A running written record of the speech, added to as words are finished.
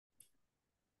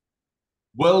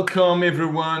Welcome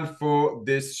everyone for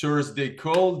this Thursday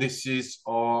call. This is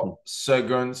our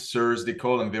second Thursday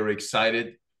call. I'm very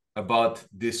excited about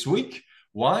this week.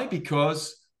 Why?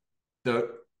 Because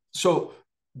the so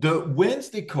the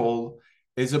Wednesday call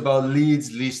is about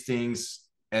leads, listings,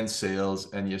 and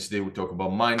sales. And yesterday we talked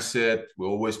about mindset. We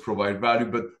always provide value,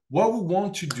 but what we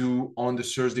want to do on the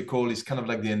Thursday call is kind of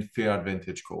like the unfair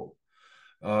advantage call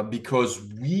because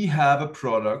we have a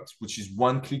product which is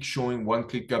one-click showing,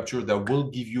 one-click capture that will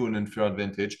give you an unfair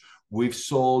advantage. We've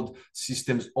sold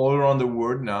systems all around the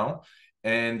world now,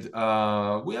 and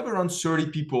we have around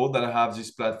 30 people that have this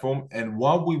platform. And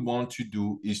what we want to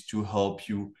do is to help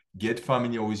you get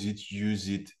familiar with it, use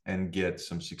it, and get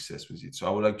some success with it. So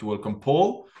I would like to welcome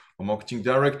Paul, a marketing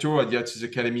director at Yates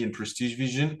Academy and Prestige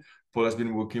Vision. Paul has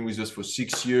been working with us for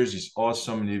 6 years. He's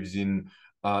awesome. He lives in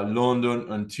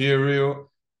London, Ontario.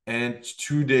 And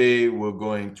today we're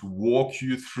going to walk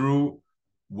you through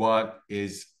what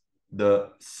is the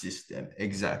system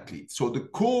exactly. So the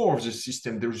core of the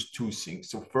system, there's two things.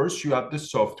 So first you have the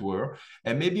software,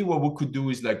 and maybe what we could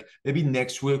do is like, maybe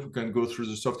next week we can go through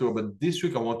the software, but this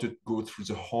week I want to go through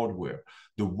the hardware,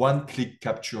 the one-click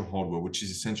capture hardware, which is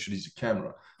essentially the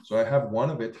camera. So I have one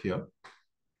of it here,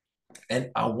 and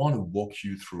I want to walk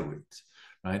you through it,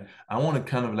 right? I want to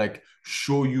kind of like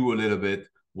show you a little bit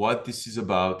what this is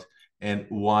about and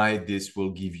why this will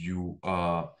give you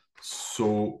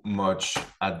so much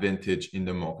advantage in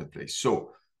the marketplace.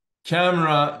 So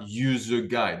camera user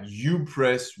guide, you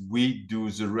press, we do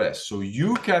the rest. So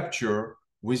you capture,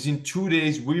 within 2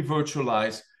 days, we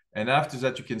virtualize, and after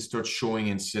that, you can start showing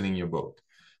and selling your boat.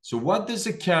 So what does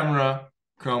a camera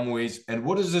come with, and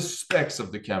what is the specs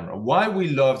of the camera? Why we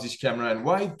love this camera, and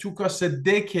why it took us a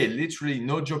decade, literally,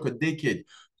 no joke, a decade,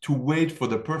 to wait for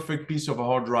the perfect piece of a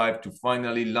hard drive to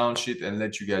finally launch it and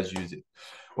let you guys use it.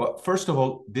 Well, first of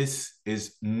all, this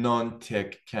is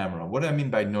non-tech camera. What I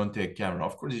mean by non-tech camera,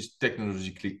 of course, it's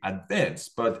technologically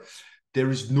advanced, but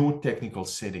there is no technical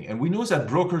setting. And we know that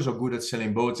brokers are good at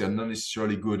selling boats. They're not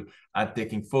necessarily good at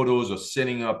taking photos or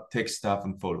setting up tech stuff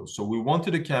and photos. So we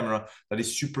wanted a camera that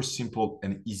is super simple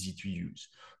and easy to use.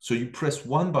 So you press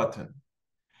one button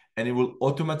and it will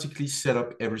automatically set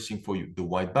up everything for you. The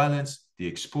white balance, the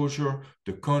exposure,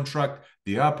 the contract,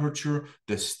 the aperture,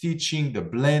 the stitching, the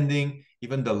blending,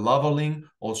 even the leveling.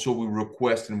 Also, we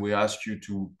request and we ask you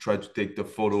to try to take the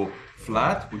photo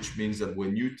flat, which means that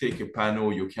when you take a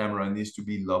panel, your camera needs to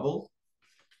be leveled.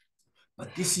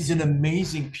 But this is an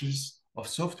amazing piece of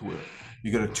software.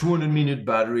 You got a 200-minute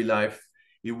battery life.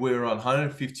 It weighs around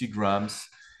 150 grams,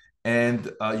 and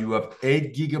you have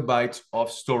 8 GB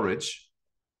of storage.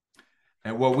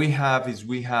 And what we have is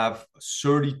we have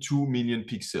 32 million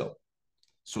pixels.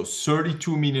 So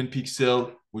 32 million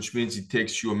pixels, which means it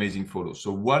takes you amazing photos.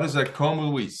 So what does that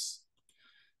come with?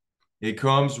 It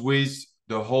comes with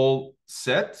the whole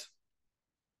set.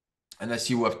 And I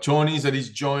see we have Tony that is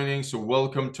joining. So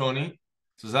welcome, Tony.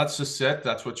 So that's the set.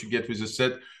 That's what you get with the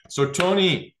set. So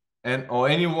Tony, and or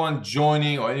anyone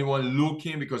joining or anyone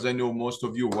looking, because I know most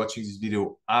of you are watching this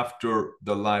video after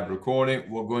the live recording,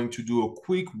 we're going to do a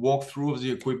quick walkthrough of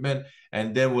the equipment,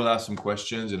 and then we'll ask some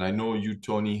questions. And I know you,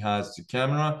 Tony, has the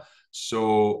camera,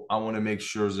 so I want to make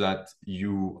sure that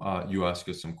you ask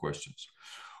us some questions.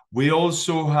 We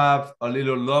also have a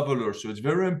little leveler. So it's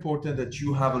very important that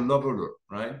you have a leveler,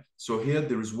 right? So here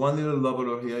there is one little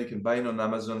leveler here. You can buy it on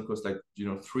Amazon, it costs like,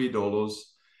 $3.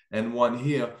 And one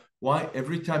here. Why?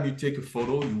 Every time you take a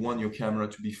photo, you want your camera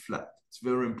to be flat. It's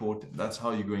very important. That's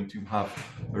how you're going to have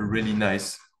a really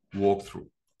nice walkthrough.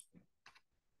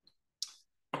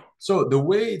 So the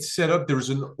way it's set up,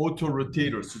 there's an auto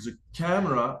rotator. So the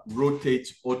camera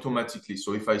rotates automatically.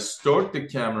 So if I start the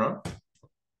camera,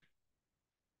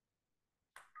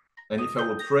 and if I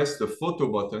will press the photo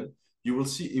button, you will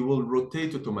see it will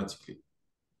rotate automatically.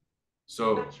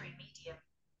 So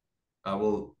I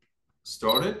will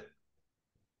start it,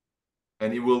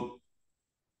 and it will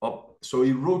up. So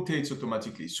it rotates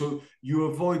automatically. So you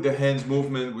avoid the hands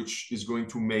movement, which is going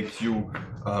to make you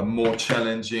more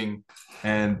challenging,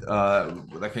 and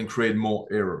that can create more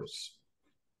errors.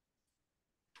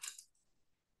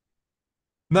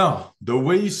 Now, the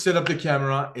way you set up the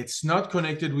camera, it's not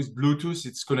connected with Bluetooth,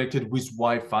 it's connected with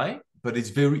Wi-Fi, but it's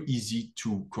very easy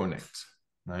to connect,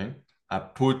 right?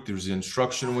 There's the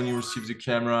instruction when you receive the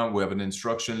camera. We have an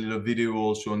instruction, little video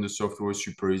also on the software,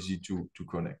 super easy to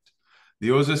connect.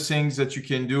 The other things that you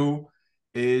can do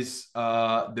is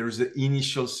there's the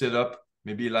initial setup,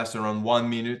 maybe it lasts around 1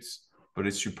 minute, but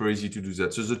it's super easy to do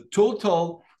that. So the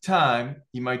total time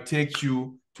it might take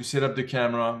you to set up the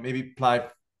camera, maybe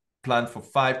plan for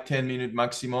 5-10 minutes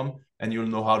maximum, and you'll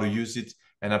know how to use it.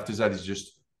 And after that, it's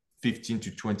just 15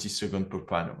 to 20 seconds per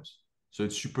panels. So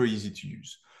it's super easy to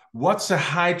use. What's a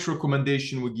height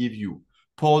recommendation we give you?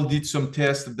 Paul did some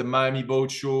tests at the Miami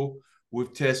Boat Show.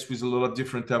 We've tested with a lot of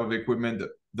different type of equipment.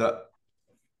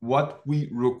 What we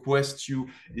request you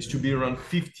is to be around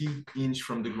 50 inch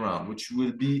from the ground, which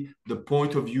will be the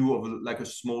point of view of like a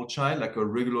small child, like a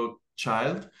regular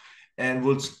child, and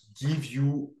will give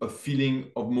you a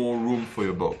feeling of more room for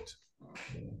your boat.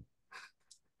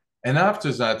 And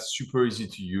after that, super easy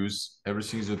to use.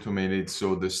 Everything is automated.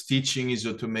 So the stitching is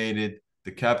automated,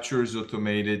 the capture is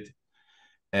automated,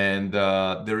 and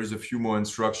there is a few more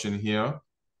instruction here.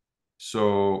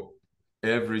 So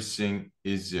everything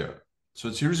is there. So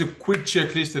here's a quick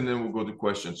checklist, and then we'll go to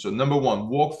questions. So number one,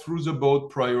 walk through the boat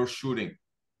prior shooting.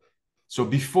 So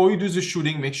before you do the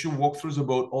shooting, make sure you walk through the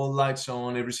boat, all lights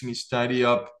on, everything is tidy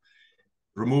up,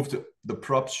 remove the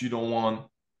props you don't want,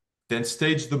 then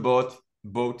stage the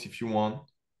boat if you want.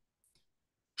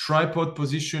 Tripod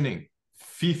positioning,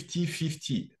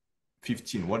 50-50.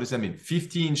 15, what does that mean?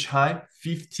 50-inch high,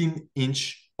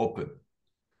 15-inch open.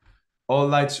 All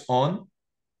lights on.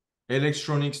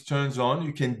 Electronics turns on.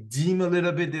 You can dim a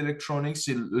little bit the electronics.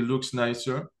 It looks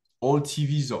nicer. All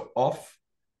TVs are off.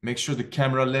 Make sure the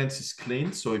camera lens is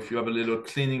clean. So if you have a little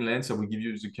cleaning lens, I will give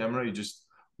you the camera. You just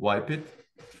wipe it.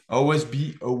 Always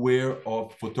be aware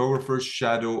of photographer's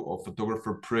shadow or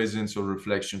photographer presence or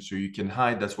reflection. So you can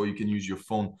hide. That's why you can use your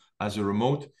phone as a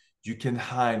remote. You can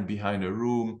hide behind a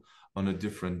room, on a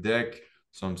different deck,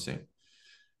 something.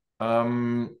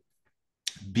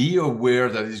 Be aware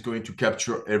that it's going to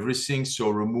capture everything. So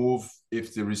remove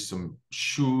if there is some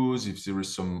shoes, if there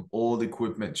is some old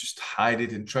equipment, just hide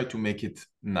it and try to make it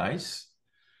nice.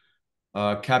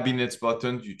 Cabinets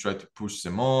button, you try to push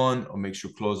them on or make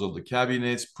sure close all the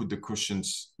cabinets, put the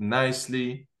cushions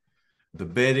nicely, the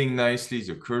bedding nicely,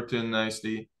 the curtain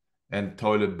nicely, and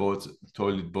toilet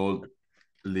bowl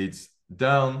lids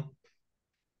down.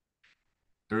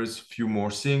 There's a few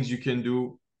more things you can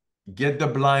do. Get the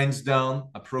blinds down,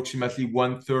 approximately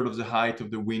 1/3 of the height of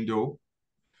the window.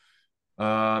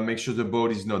 Make sure the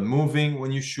boat is not moving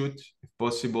when you shoot, if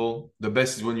possible. The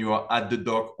best is when you are at the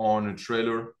dock on a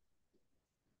trailer.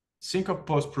 Think of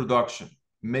post-production.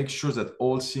 Make sure that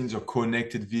all scenes are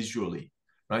connected visually,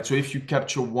 right? So if you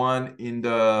capture one in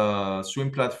the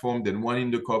swim platform, then one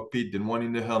in the cockpit, then one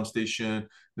in the helm station,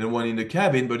 then one in the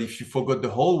cabin, but if you forgot the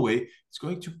hallway, it's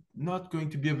not going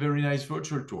to be a very nice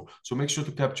virtual tour. So make sure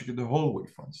to capture the hallway,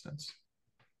 for instance.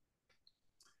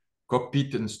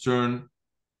 Cockpit and stern.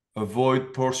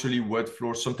 Avoid partially wet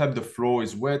floor. Sometimes the floor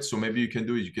is wet, so maybe you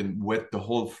can wet the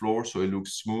whole floor so it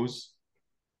looks smooth.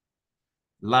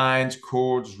 Lines,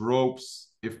 cords,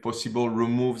 ropes, if possible,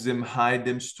 remove them, hide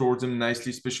them, store them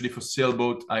nicely, especially for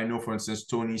sailboat. I know, for instance,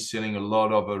 Tony is selling a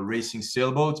lot of racing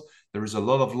sailboats. There is a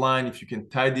lot of line. If you can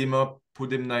tie them up, put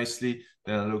them nicely,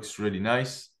 then it looks really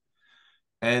nice.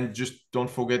 And just don't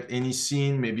forget any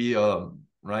scene, maybe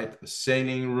right, a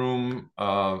sailing room,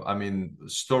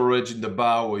 storage in the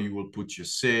bow where you will put your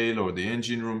sail, or the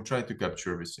engine room. Try to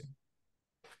capture everything.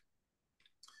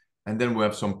 And then we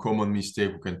have some common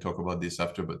mistake. We can talk about this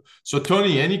after. But so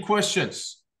Tony, any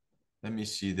questions? Let me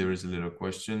see. There is a little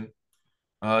question.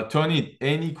 Tony,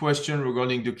 any question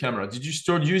regarding the camera? Did you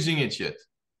start using it yet?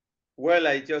 Well,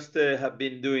 I just have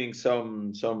been doing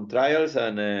some trials,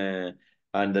 and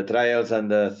the trials and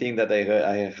the thing that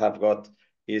I have got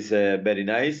is very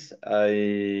nice.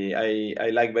 I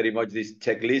like very much this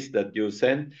checklist that you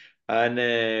sent,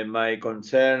 and my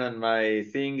concern and my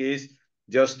thing is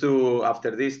just to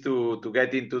after this to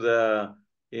get into the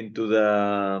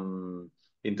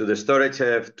storage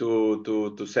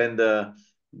to send the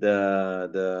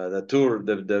tour,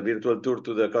 the virtual tour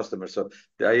to the customer. So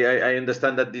I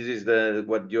understand that this is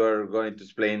what you are going to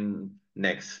explain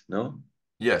next, no?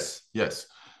 Yes.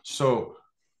 So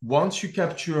once you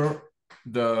capture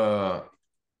the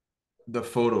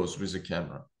photos with the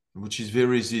camera, which is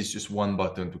very easy, it's just one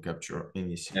button to capture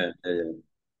anything. Yeah.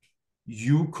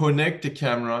 You connect the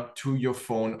camera to your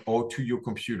phone or to your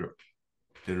computer.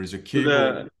 There is a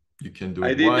cable. You can do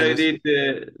it wireless.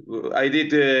 I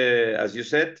did as you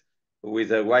said, with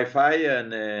the Wi-Fi,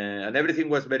 and everything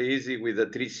was very easy with the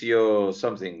Tricio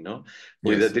something, no?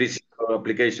 With the Tricio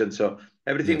application. So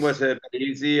everything was very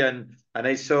easy, and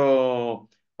I saw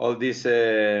all this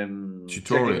tutorial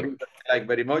checking I like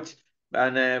very much.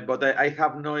 And but I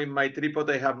have no, in my tripod,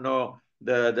 I have no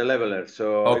the leveler.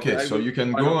 So okay, so you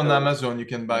can go on Amazon, you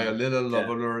can buy a little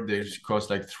leveler. They cost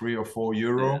like €3 or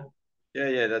 €4.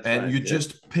 Yeah, that's and fine. You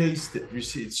just paste it. You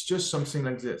see, it's just something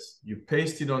like this. You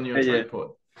paste it on your tripod.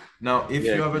 Now, if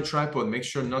you have a tripod, make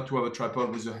sure not to have a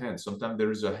tripod with a hand. Sometimes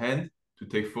there is a hand to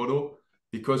take photo.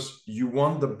 because you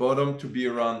want the bottom to be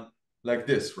around like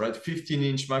this, right?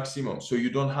 15-inch maximum. So you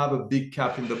don't have a big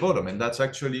cap in the bottom. And that's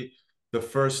actually the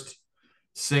first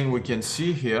thing we can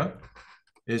see here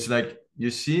is like, you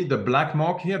see the black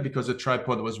mark here because the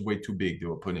tripod was way too big. They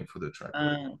were putting for the tripod.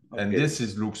 Okay. And this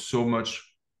looks so much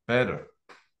better.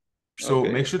 So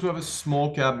make sure to have a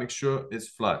small cap, make sure it's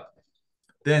flat.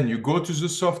 Then you go to the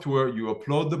software, you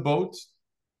upload the boat,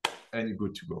 and you're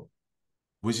good to go.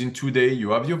 Within 2 days,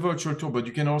 you have your virtual tour, but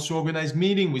you can also organize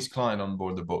meeting with client on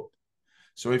board the boat.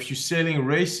 So if you're sailing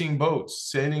racing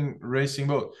boats,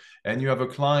 and you have a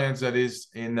client that is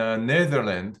in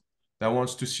Netherlands that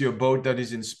wants to see a boat that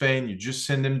is in Spain, you just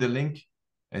send them the link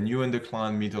and you and the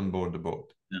client meet on board the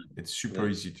boat. Yeah. It's super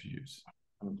easy to use.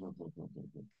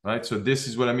 Right? So this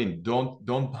is what I mean.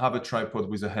 Don't have a tripod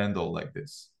with a handle like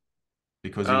this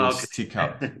because it will stick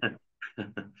out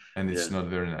and it's not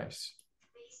very nice.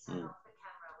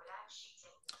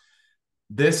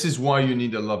 This is why you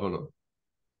need a leveler.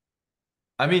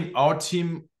 I mean, our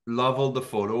team leveled the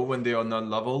photo when they are not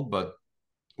leveled, but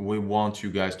we want you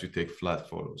guys to take flat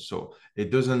photos. So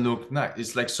it doesn't look nice.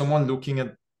 It's like someone looking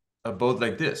at a boat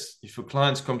like this. If your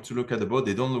clients come to look at the boat,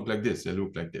 they don't look like this. They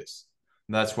look like this.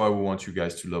 And that's why we want you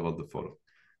guys to level the photo.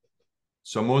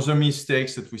 Some other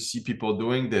mistakes that we see people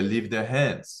doing, they leave their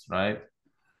hands, right?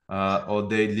 Or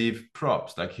they leave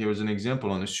props. Like here's an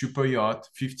example on a super yacht,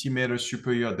 50-meter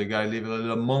super yacht. The guy leave a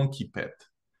little monkey pet.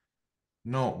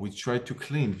 No, we try to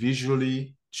clean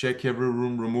visually, check every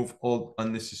room, remove all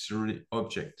unnecessary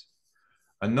objects.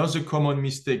 Another common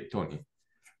mistake, Tony,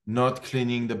 not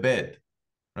cleaning the bed,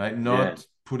 right? Not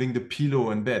putting the pillow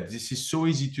in bed. This is so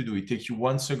easy to do. It takes you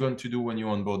 1 second to do when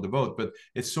you're on board the boat, but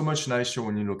it's so much nicer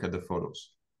when you look at the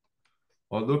photos.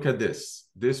 Or look at this.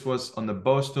 This was on the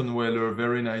Boston Whaler,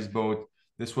 very nice boat.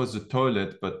 This was the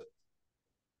toilet, but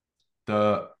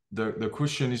the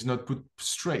cushion is not put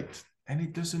straight. And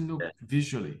it doesn't look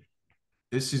visually.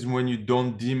 This is when you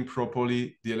don't dim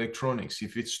properly the electronics.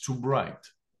 If it's too bright,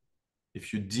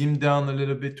 if you dim down a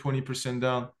little bit, 20%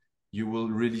 down, you will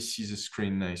really see the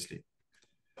screen nicely.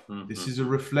 This is a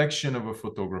reflection of a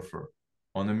photographer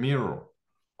on a mirror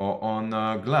or on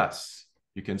glass.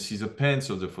 You can see the pants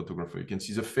of the photographer. You can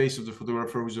see the face of the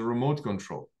photographer with a remote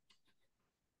control.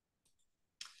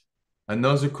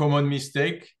 Another common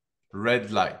mistake,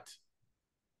 red light.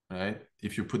 Right?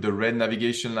 If you put the red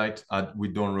navigation light, we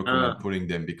don't recommend putting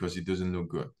them because it doesn't look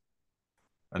good.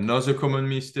 Another common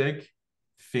mistake,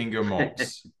 finger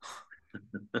marks.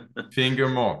 Finger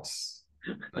marks,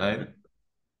 right?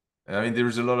 I mean, there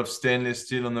is a lot of stainless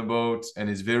steel on the boat and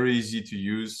it's very easy to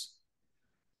use.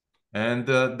 And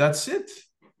that's it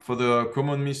for the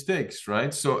common mistakes,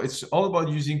 right? So it's all about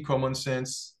using common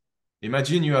sense.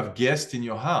 Imagine you have guests in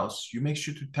your house. You make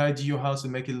sure to tidy your house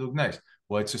and make it look nice.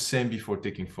 Well, it's the same before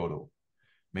taking photo.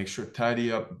 Make sure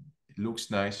tidy up, it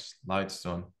looks nice, lights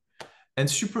on, and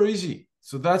super easy.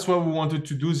 So that's what we wanted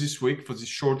to do this week for this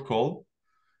short call,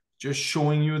 just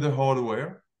showing you the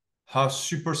hardware, how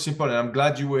super simple. And I'm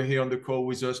glad you were here on the call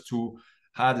with us to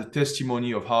have a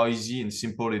testimony of how easy and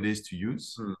simple it is to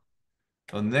use.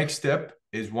 The next step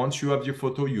is once you have your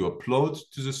photo, you upload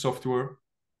to the software,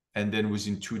 and then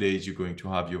within 2 days, you're going to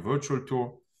have your virtual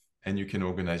tour and you can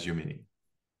organize your meeting.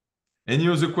 Any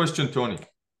other question, Tony?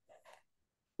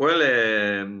 Well,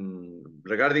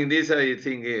 regarding this, I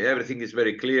think everything is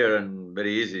very clear and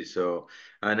very easy. So,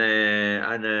 and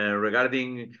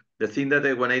regarding the thing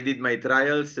that when I did my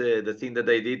trials, the thing that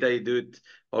I do it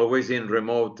always in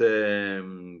remote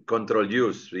control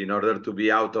use in order to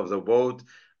be out of the boat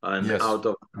and out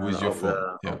of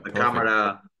the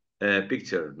camera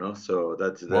picture. No, so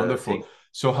that's the wonderful thing.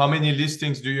 So, how many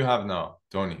listings do you have now,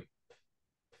 Tony?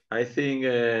 I think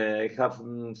I have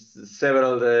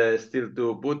several still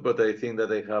to put, but I think that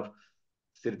I have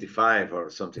 35 or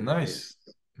something. Nice.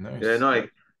 Nice. Yeah, no,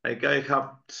 I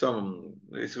have some.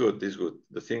 It's good. It's good.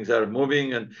 The things are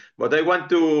moving, but I want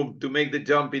to make the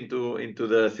jump into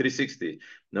the 360.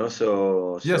 No,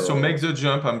 so make the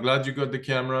jump. I'm glad you got the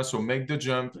camera. So make the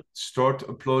jump. Start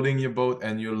uploading your boat,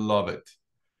 and you'll love it.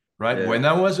 Right? Yeah. When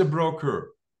I was a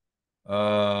broker,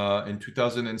 in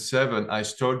 2007, I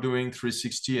started doing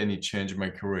 360 and it changed my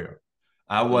career.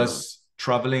 I was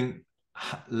traveling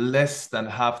less than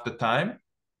half the time.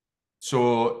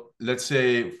 So let's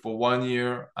say for 1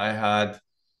 year, I had,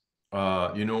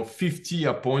 50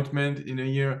 appointments in a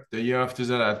year. The year after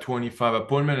that, I had 25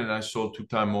 appointments and I sold 2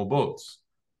 times more boats.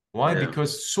 Why? Yeah.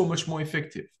 Because so much more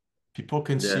effective. People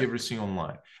can see everything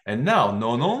online. And now,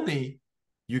 not only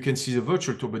you can see the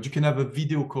virtual tour, but you can have a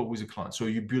video call with a client. So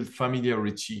you build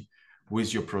familiarity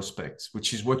with your prospects,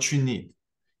 which is what you need.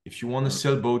 If you want to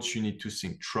sell boats, you need to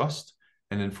think trust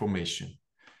and information.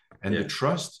 And the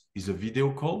trust is a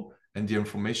video call, and the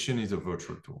information is a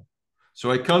virtual tool. So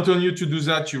I count on you to do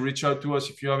that. You reach out to us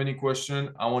if you have any question.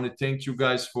 I want to thank you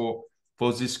guys for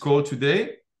this call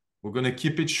today. We're going to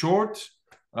keep it short,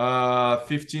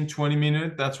 15, 20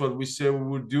 minutes. That's what we say we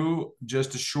will do.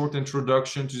 Just a short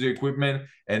introduction to the equipment.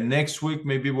 And next week,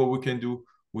 maybe what we can do,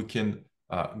 we can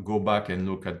go back and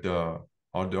look at the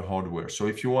other hardware. So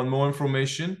if you want more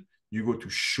information, you go to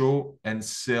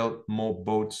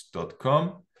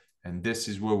showandsellmoreboats.com. And this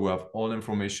is where we have all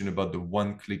information about the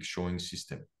one-click showing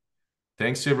system.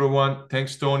 Thanks, everyone.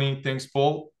 Thanks, Tony. Thanks,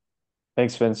 Paul.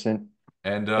 Thanks, Vincent.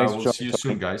 And we'll see you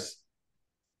soon, guys.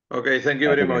 Okay, thank you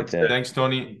very much. Thanks,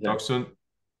 Tony. Talk soon.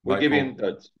 We'll keep in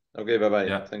touch. Okay, bye-bye.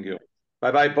 Yeah. Thank you.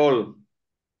 Bye-bye, Paul.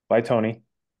 Bye, Tony.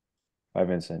 Bye,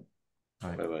 Vincent.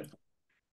 Bye-bye.